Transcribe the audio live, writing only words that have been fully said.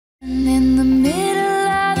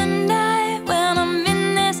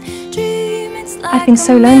I've been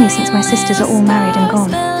so lonely since my sisters are all married and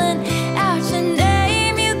gone.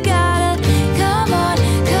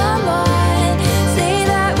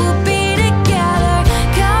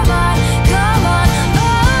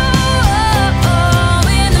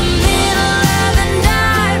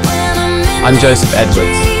 I'm Joseph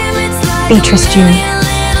Edwards. Beatrice June.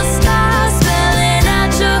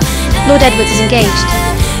 Lord Edwards is engaged.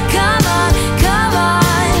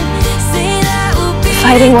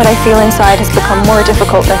 Fighting what I feel inside has become more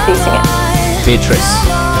difficult than facing it. Beatrice.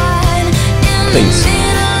 Please.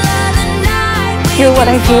 You're what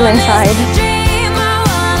I feel inside.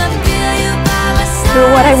 You're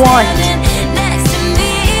what I want.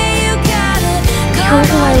 You're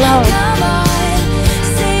who I love.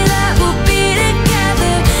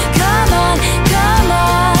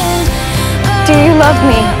 Do you love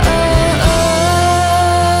me?